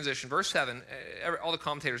be the transition. Verse 7, all the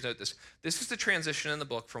commentators note this. This is the transition in the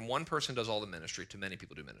book from one person does all the ministry to many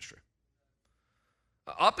people do ministry.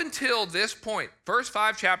 Up until this point, first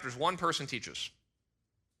 5 chapters, one person teaches.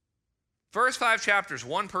 First 5 chapters,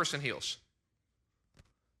 one person heals.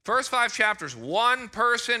 First 5 chapters, one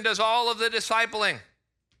person does all of the discipling.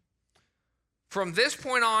 From this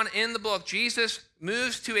point on in the book, Jesus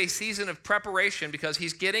moves to a season of preparation because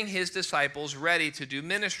he's getting his disciples ready to do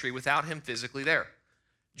ministry without him physically there.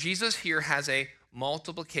 Jesus here has a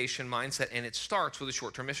multiplication mindset, and it starts with a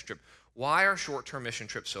short-term mission trip. Why are short-term mission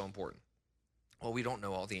trips so important? Well, we don't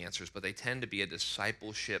know all the answers, but they tend to be a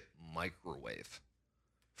discipleship microwave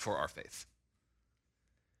for our faith.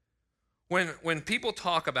 When people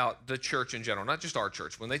talk about the church in general, not just our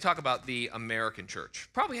church, when they talk about the American church,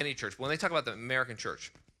 probably any church, but when they talk about the American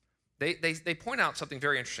church, they point out something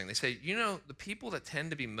very interesting. They say, you know, the people that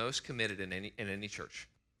tend to be most committed in any church,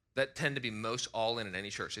 that tend to be most all in any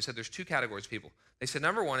church, they said there's 2 categories of people. They said,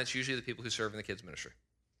 number one, it's usually the people who serve in the kids' ministry.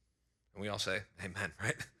 And we all say, amen,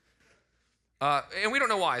 right? And we don't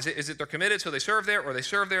know why. Is it they're committed, so they serve there, or they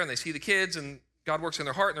serve there and they see the kids and God works in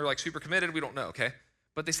their heart and they're like super committed? We don't know, okay?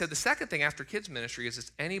 But they said the second thing after kids ministry is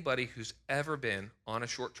it's anybody who's ever been on a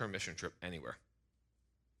short-term mission trip anywhere.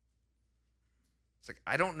 It's like,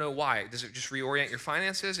 I don't know why. Does it just reorient your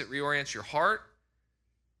finances? It reorients your heart?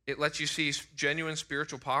 It lets you see genuine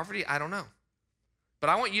spiritual poverty? I don't know. But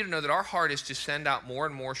I want you to know that our heart is to send out more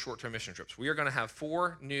and more short-term mission trips. We are going to have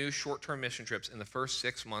 4 new short-term mission trips in the first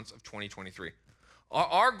 6 months of 2023.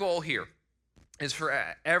 Our goal here is for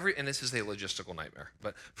and this is a logistical nightmare,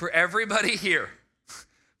 but for everybody here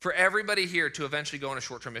to eventually go on a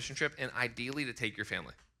short-term mission trip and ideally to take your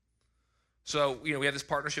family. So, we have this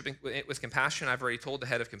partnership with Compassion. I've already told the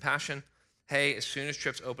head of Compassion, hey, as soon as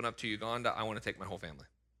trips open up to Uganda, I want to take my whole family.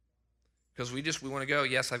 Because we want to go,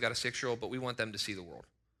 yes, I've got a 6-year-old, but we want them to see the world.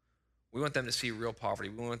 We want them to see real poverty.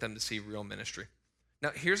 We want them to see real ministry. Now,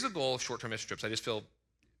 here's the goal of short-term mission trips. I just feel,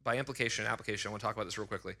 by implication and application, I want to talk about this real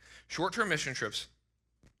quickly. Short-term mission trips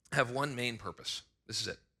have one main purpose. This is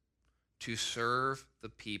it. To serve the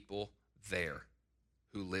people there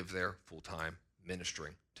who live there full-time,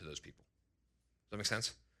 ministering to those people. Does that make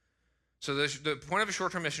sense? So the point of a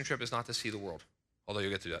short-term mission trip is not to see the world, although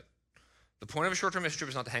you'll get to do that. The point of a short-term mission trip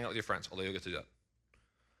is not to hang out with your friends, although you'll get to do that.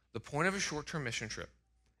 The point of a short-term mission trip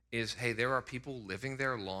is, hey, there are people living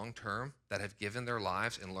there long-term that have given their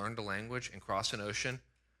lives and learned a language and crossed an ocean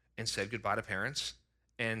and said goodbye to parents,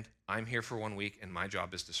 and I'm here for 1 week, and my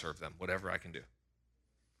job is to serve them, whatever I can do.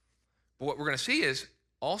 But what we're going to see is,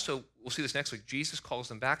 also, we'll see this next week, Jesus calls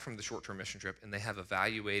them back from the short-term mission trip, and they have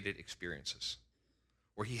evaluated experiences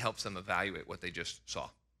where he helps them evaluate what they just saw.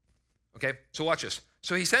 Okay, so watch this.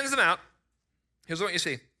 So he sends them out. Here's what you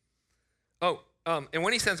see. And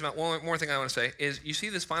when he sends them out, one more thing I want to say is you see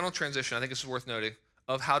this final transition, I think this is worth noting,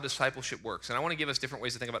 of how discipleship works. And I want to give us different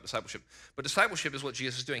ways to think about discipleship. But discipleship is what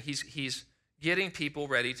Jesus is doing. He's getting people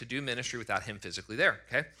ready to do ministry without him physically there,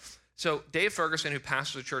 okay? So Dave Ferguson, who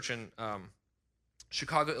pastors a church in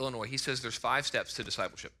Chicago, Illinois, he says there's 5 steps to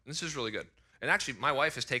discipleship. And this is really good. And actually, my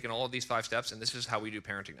wife has taken all of these 5 steps, and this is how we do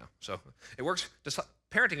parenting now. So it works.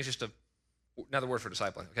 Parenting is just another word for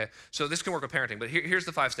discipling, okay? So this can work with parenting, but here's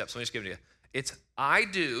the 5 steps. Let me just give it to you. It's I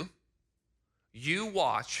do, you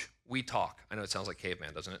watch, we talk. I know it sounds like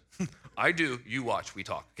caveman, doesn't it? I do, you watch, we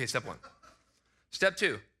talk. Okay, step 1. Step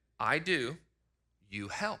 2, I do, you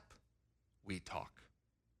help, we talk.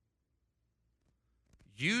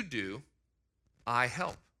 You do, I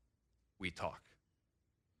help, we talk.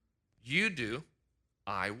 You do,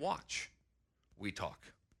 I watch, we talk.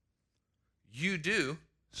 You do,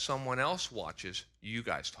 someone else watches, you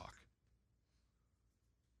guys talk.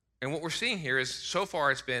 And what we're seeing here is, so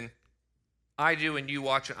far it's been, I do and you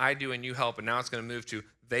watch, and I do and you help, and now it's going to move to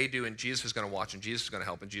they do and Jesus is going to watch, and Jesus is going to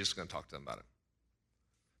help, and Jesus is going to talk to them about it.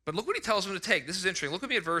 But look what he tells them to take. This is interesting. Look at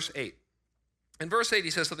me at verse 8. In verse 8, he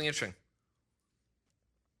says something interesting.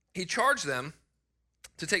 He charged them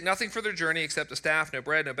to take nothing for their journey except a staff, no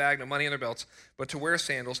bread, no bag, no money in their belts, but to wear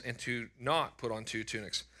sandals and to not put on 2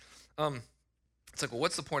 tunics. It's like, well,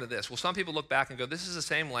 what's the point of this? Well, some people look back and go, this is the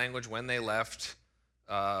same language when they left,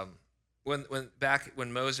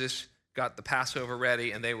 when Moses got the Passover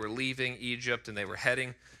ready and they were leaving Egypt and they were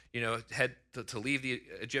heading, to leave the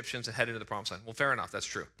Egyptians and head into the Promised Land. Well, fair enough, that's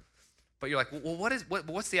true. But you're like, well,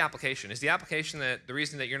 what's the application? Is the application that the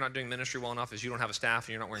reason that you're not doing ministry well enough is you don't have a staff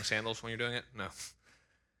and you're not wearing sandals when you're doing it? No.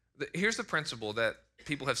 Here's the principle that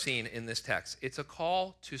people have seen in this text. It's a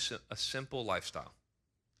call to a simple lifestyle.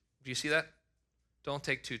 Do you see that? Don't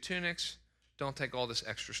take 2 tunics. Don't take all this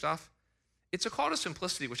extra stuff. It's a call to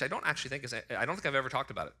simplicity, which I don't think I've ever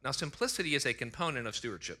talked about it. Now, simplicity is a component of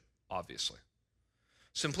stewardship, obviously.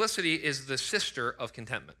 Simplicity is the sister of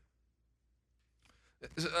contentment.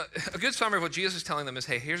 A good summary of what Jesus is telling them is,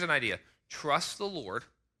 hey, here's an idea. Trust the Lord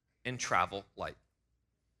and travel light.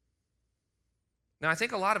 Now, I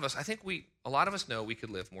think a lot of us know we could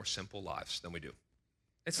live more simple lives than we do.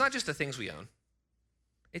 It's not just the things we own.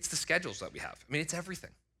 It's the schedules that we have. I mean, it's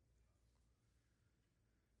everything.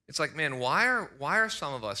 It's like, man, why are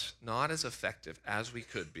some of us not as effective as we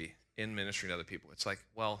could be in ministry to other people? It's like,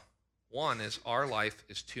 well, one is our life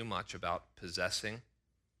is too much about possessing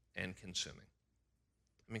and consuming.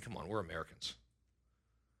 I mean, come on, we're Americans.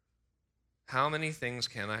 How many things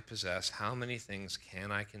can I possess? How many things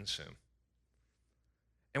can I consume?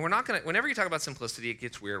 And we're not going to, whenever you talk about simplicity, it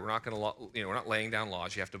gets weird. We're not going to, we're not laying down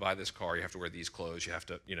laws. You have to buy this car. You have to wear these clothes. You have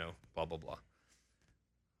to, blah, blah, blah.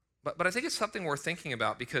 But I think it's something worth thinking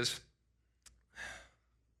about because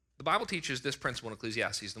the Bible teaches this principle in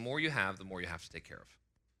Ecclesiastes. The more you have, the more you have to take care of.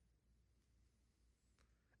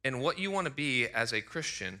 And what you want to be as a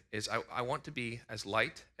Christian is I want to be as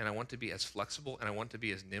light, and I want to be as flexible, and I want to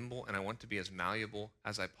be as nimble, and I want to be as malleable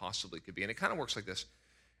as I possibly could be. And it kind of works like this.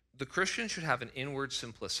 The Christian should have an inward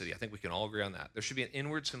simplicity. I think we can all agree on that. There should be an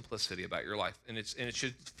inward simplicity about your life. And it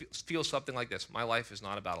should feel something like this. My life is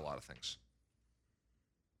not about a lot of things.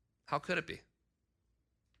 How could it be?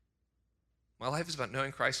 My life is about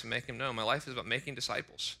knowing Christ and making him known. My life is about making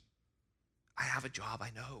disciples. I have a job, I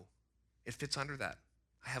know. It fits under that.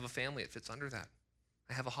 I have a family, it fits under that.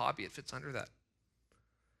 I have a hobby, it fits under that.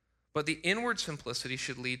 But the inward simplicity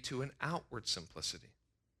should lead to an outward simplicity.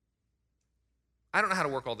 I don't know how to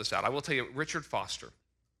work all this out. I will tell you, Richard Foster,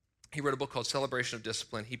 he wrote a book called Celebration of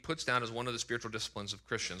Discipline. He puts down as one of the spiritual disciplines of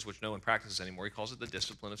Christians, which no one practices anymore, he calls it the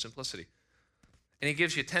discipline of simplicity. And he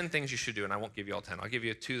gives you 10 things you should do, and I won't give you all 10. I'll give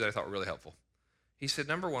you 2 that I thought were really helpful. He said,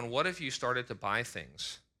 number 1, what if you started to buy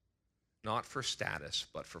things not for status,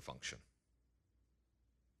 but for function?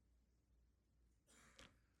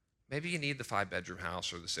 Maybe you need the 5-bedroom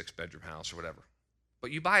house or the 6-bedroom house or whatever,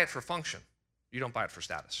 but you buy it for function. You don't buy it for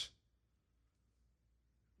status.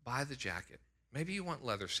 Buy the jacket. Maybe you want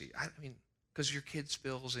leather seat. I mean, because your kid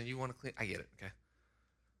spills and you want to clean. I get it,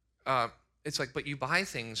 okay? It's like, but you buy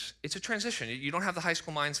things. It's a transition. You don't have the high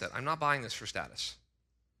school mindset. I'm not buying this for status.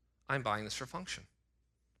 I'm buying this for function.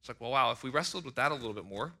 It's like, well, wow, if we wrestled with that a little bit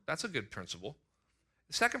more, that's a good principle.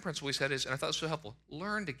 The second principle we said is, and I thought it was so helpful,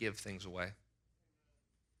 learn to give things away.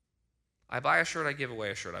 I buy a shirt, I give away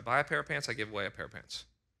a shirt. I buy a pair of pants, I give away a pair of pants.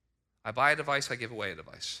 I buy a device, I give away a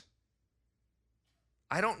device.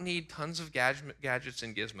 I don't need tons of gadgets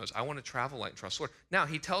and gizmos. I want to travel light and trust the Lord. Now,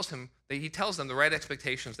 he tells them the right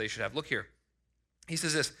expectations they should have. Look here. He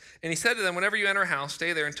says this, and he said to them, whenever you enter a house,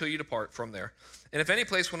 stay there until you depart from there. And if any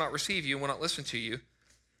place will not receive you, will not listen to you,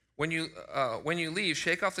 when you leave,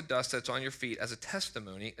 shake off the dust that's on your feet as a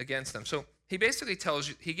testimony against them. So he basically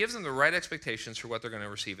he gives them the right expectations for what they're going to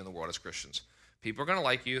receive in the world as Christians. People are going to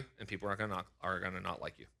like you, and people are going to not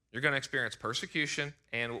like you. You're going to experience persecution,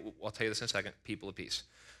 and I'll tell you this in a second, people of peace.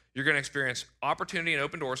 You're going to experience opportunity and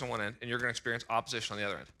open doors on one end, and you're going to experience opposition on the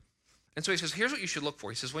other end. And so he says, here's what you should look for.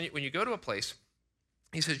 He says, when you go to a place,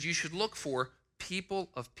 he says, you should look for people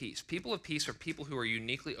of peace. People of peace are people who are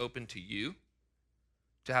uniquely open to you,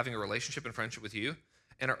 to having a relationship and friendship with you,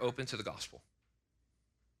 and are open to the gospel.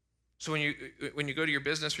 So when you go to your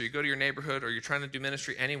business or you go to your neighborhood or you're trying to do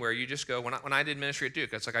ministry anywhere, you just go, when I did ministry at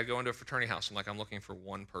Duke, it's like I go into a fraternity house. I'm looking for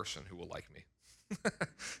one person who will like me.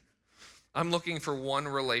 I'm looking for one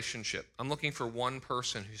relationship. I'm looking for one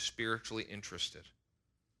person who's spiritually interested.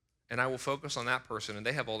 And I will focus on that person, and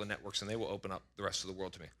they have all the networks, and they will open up the rest of the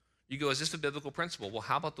world to me. You go, is this a biblical principle? Well,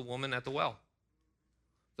 how about the woman at the well?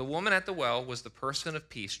 The woman at the well was the person of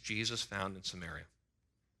peace Jesus found in Samaria.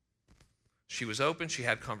 She was open, she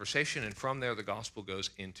had conversation, and from there the gospel goes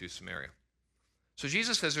into Samaria. So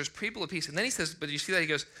Jesus says there's people of peace. And then he says, but you see that? He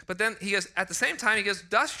goes, but then he goes, at the same time, he goes,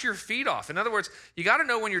 dust your feet off. In other words, you got to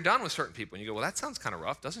know when you're done with certain people. And you go, well, that sounds kind of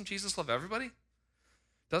rough. Doesn't Jesus love everybody?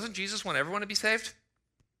 Doesn't Jesus want everyone to be saved?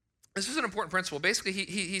 This is an important principle. Basically,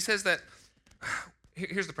 he says that,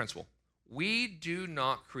 here's the principle. We do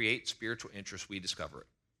not create spiritual interest, we discover it.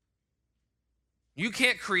 You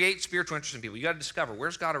can't create spiritual interest in people. You got to discover,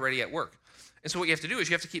 where's God already at work? And so what you have to do is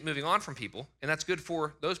you have to keep moving on from people, and that's good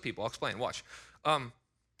for those people. I'll explain. Watch. A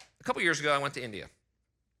couple years ago, I went to India.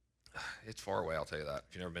 It's far away, I'll tell you that,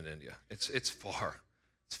 if you've never been to India. It's far.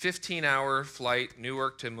 It's a 15-hour flight,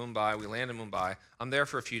 Newark to Mumbai. We land in Mumbai. I'm there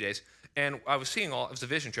for a few days. And it was a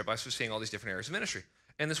vision trip. I was seeing all these different areas of ministry.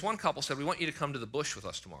 And this one couple said, we want you to come to the bush with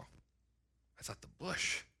us tomorrow. I thought, the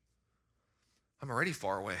bush? I'm already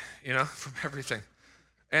far away, from everything.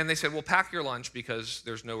 And they said, well, pack your lunch because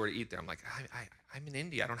there's nowhere to eat there. I'm like, I'm in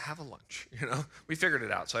India. I don't have a lunch, We figured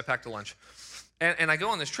it out. So I packed a lunch. And I go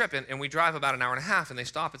on this trip, and we drive about an hour and a half, and they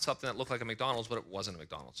stop at something that looked like a McDonald's, but it wasn't a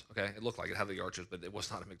McDonald's, okay? It looked like it had the arches, but it was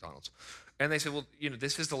not a McDonald's. And they said, well,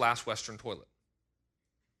 this is the last Western toilet.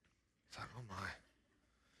 I thought, oh my.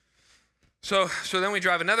 So then we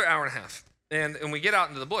drive another hour and a half, and we get out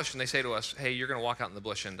into the bush, and they say to us, hey, you're going to walk out in the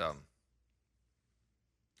bush, and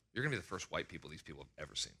you're going to be the first white people these people have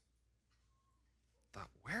ever seen. I thought,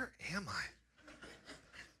 where am I?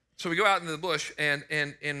 So we go out into the bush, and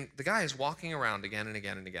the guy is walking around again and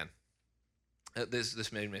again and again,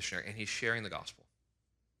 this main missionary, and he's sharing the gospel.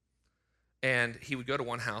 And he would go to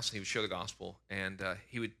one house, and he would share the gospel, and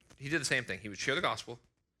he did the same thing. He would share the gospel,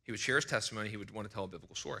 he would share his testimony, he would want to tell a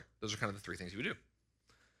biblical story. Those are kind of the three things he would do.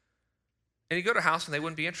 And he'd go to a house, and they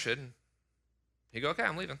wouldn't be interested, and he'd go, okay,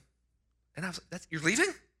 I'm leaving. And I was like, you're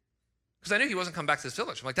leaving? Because I knew he wasn't coming back to this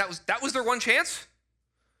village. I'm like, that was their one chance?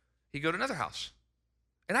 He'd go to another house.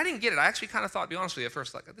 And I didn't get it. I actually kind of thought, to be honest with you, at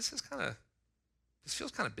first, like, this feels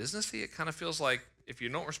kind of businessy. It kind of feels like if you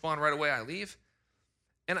don't respond right away, I leave.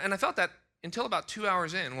 And I felt that until about 2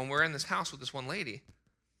 hours in, when we're in this house with this one lady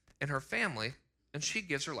and her family, and she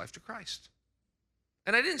gives her life to Christ.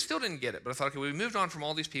 And I still didn't get it, but I thought, okay, we moved on from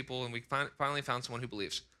all these people, and we finally found someone who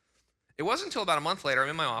believes. It wasn't until about a month later, I'm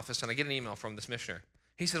in my office, and I get an email from this missionary.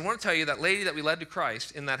 He said, I want to tell you that lady that we led to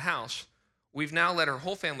Christ in that house, we've now led her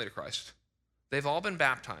whole family to Christ. They've all been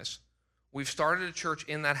baptized. We've started a church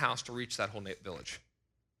in that house to reach that whole village.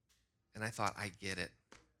 And I thought, I get it.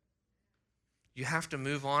 You have to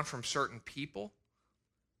move on from certain people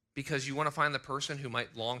because you want to find the person who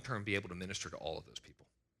might long-term be able to minister to all of those people.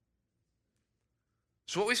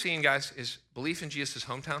 So what we've seen, guys, is belief in Jesus'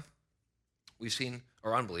 hometown. We've seen,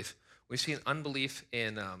 or unbelief. We've seen unbelief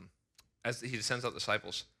in, as he sends out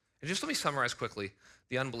disciples. And just let me summarize quickly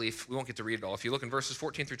the unbelief. We won't get to read it all. If you look in verses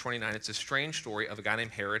 14 through 29, it's a strange story of a guy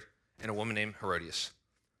named Herod and a woman named Herodias.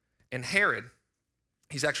 And Herod,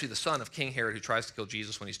 he's actually the son of King Herod who tries to kill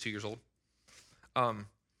Jesus when he's 2 years old.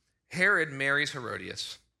 Herod marries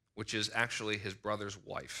Herodias, which is actually his brother's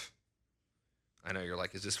wife. I know you're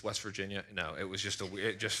like, is this West Virginia? No, it was just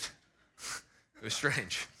it was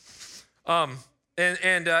strange.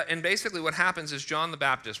 And basically what happens is John the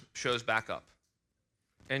Baptist shows back up.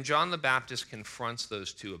 And John the Baptist confronts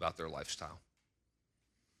those two about their lifestyle.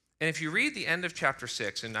 And if you read the end of chapter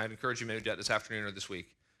 6, and I'd encourage you to do that this afternoon or this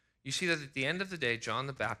week, you see that at the end of the day, John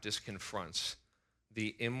the Baptist confronts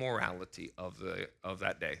the immorality of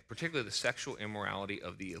that day, particularly the sexual immorality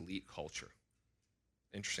of the elite culture.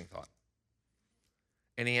 Interesting thought.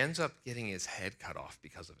 And he ends up getting his head cut off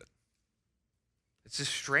because of it. It's a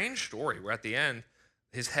strange story where at the end,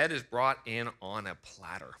 his head is brought in on a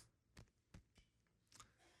platter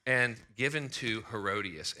and given to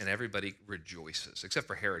Herodias, and everybody rejoices, except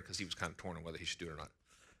for Herod, because he was kind of torn on whether he should do it or not.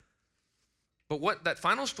 But what that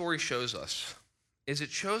final story shows us is it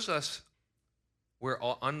shows us where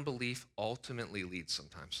unbelief ultimately leads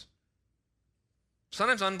sometimes.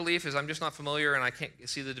 Sometimes unbelief is I'm just not familiar and I can't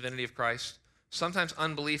see the divinity of Christ. Sometimes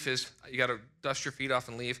unbelief is, you got to dust your feet off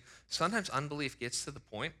and leave. Sometimes unbelief gets to the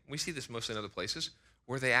point, we see this mostly in other places,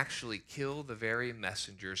 where they actually kill the very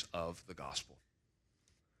messengers of the gospel.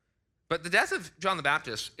 But the death of John the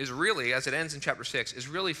Baptist is really, as it ends in chapter 6, is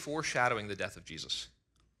really foreshadowing the death of Jesus.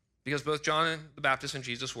 Because both John the Baptist and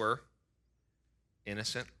Jesus were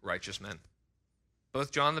innocent, righteous men.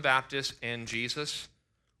 Both John the Baptist and Jesus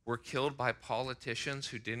were killed by politicians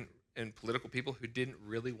and political people who didn't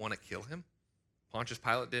really want to kill him. Pontius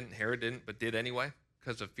Pilate didn't, Herod didn't, but did anyway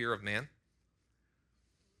because of fear of man.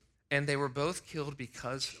 And they were both killed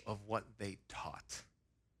because of what they taught.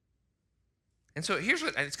 And so here's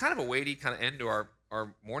what, and it's kind of a weighty kind of end to our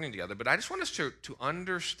morning together, but I just want us to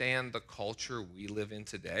understand the culture we live in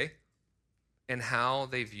today and how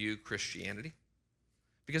they view Christianity.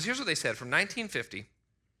 Because here's what they said, from 1950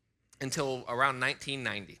 until around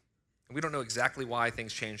 1990. And we don't know exactly why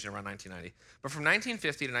things changed in around 1990. But from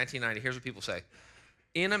 1950 to 1990, here's what people say.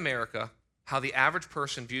 In America, how the average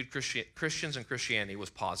person viewed Christians and Christianity was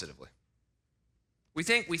positively. We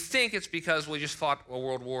think it's because we just fought a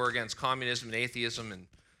world war against communism and atheism, and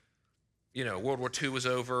World War II was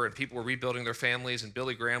over and people were rebuilding their families and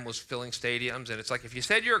Billy Graham was filling stadiums. And it's like, if you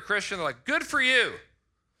said you're a Christian, they're like, good for you.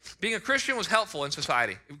 Being a Christian was helpful in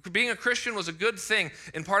society. Being a Christian was a good thing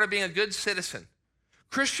and part of being a good citizen.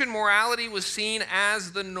 Christian morality was seen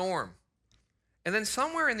as the norm. And then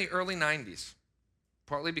somewhere in the early 90s,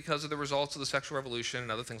 partly because of the results of the sexual revolution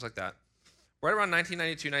and other things like that, right around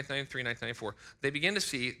 1992, 1993, 1994, they begin to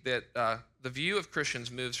see that the view of Christians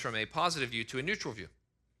moves from a positive view to a neutral view.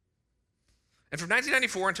 And from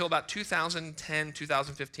 1994 until about 2010,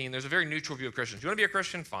 2015, there's a very neutral view of Christians. You want to be a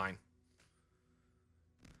Christian? Fine.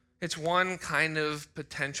 It's one kind of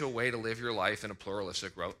potential way to live your life in a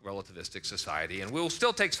pluralistic, relativistic society. And we'll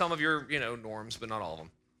still take some of your, norms, but not all of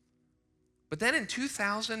them. But then in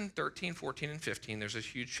 2013, 14, and 15, there's this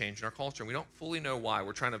huge change in our culture. And we don't fully know why.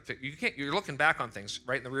 We're trying to you're looking back on things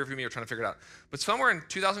right in the rearview mirror trying to figure it out. But somewhere in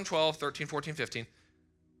 2012, 13, 14, 15,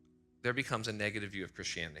 there becomes a negative view of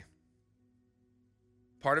Christianity.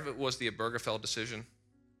 Part of it was the Obergefell decision.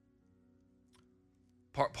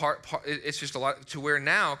 It's just a lot to where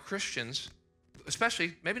now Christians,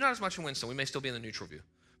 especially, maybe not as much in Winston, we may still be in the neutral view,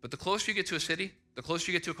 but the closer you get to a city, the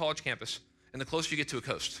closer you get to a college campus, and the closer you get to a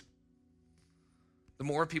coast, the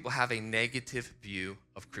more people have a negative view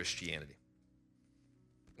of Christianity.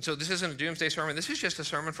 And so this isn't a doomsday sermon. This is just a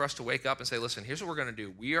sermon for us to wake up and say, listen, here's what we're going to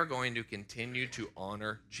do. We are going to continue to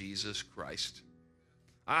honor Jesus Christ.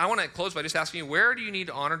 I want to close by just asking you, where do you need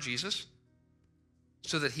to honor Jesus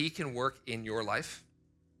so that he can work in your life?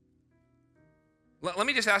 Let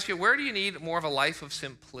me just ask you, where do you need more of a life of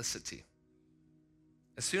simplicity?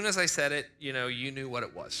 As soon as I said it, you knew what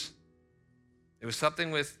it was. It was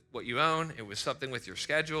something with what you own. It was something with your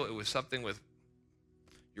schedule. It was something with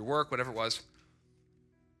your work, whatever it was.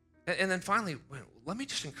 And then finally, let me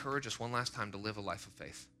just encourage us one last time to live a life of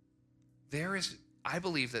faith. I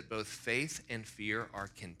believe that both faith and fear are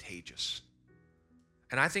contagious.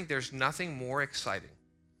 And I think there's nothing more exciting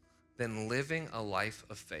than living a life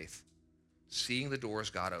of faith, seeing the doors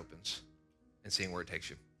God opens and seeing where it takes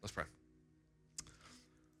you. Let's pray.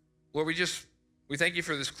 Lord, we thank you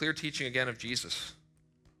for this clear teaching again of Jesus.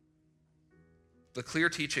 The clear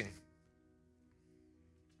teaching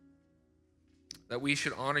that we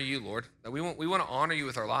should honor you, Lord, that we want to honor you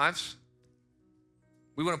with our lives.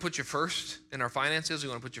 We want to put you first in our finances. We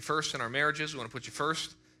want to put you first in our marriages. We want to put you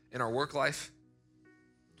first in our work life.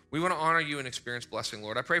 We want to honor you and experience blessing,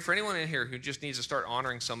 Lord. I pray for anyone in here who just needs to start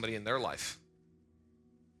honoring somebody in their life.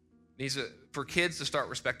 For kids to start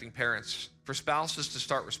respecting parents, for spouses to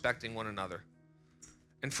start respecting one another,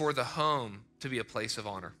 and for the home to be a place of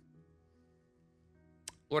honor.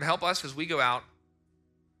 Lord, help us as we go out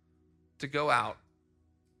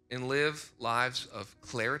and live lives of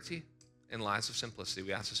clarity and lives of simplicity.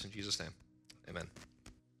 We ask this in Jesus' name. Amen.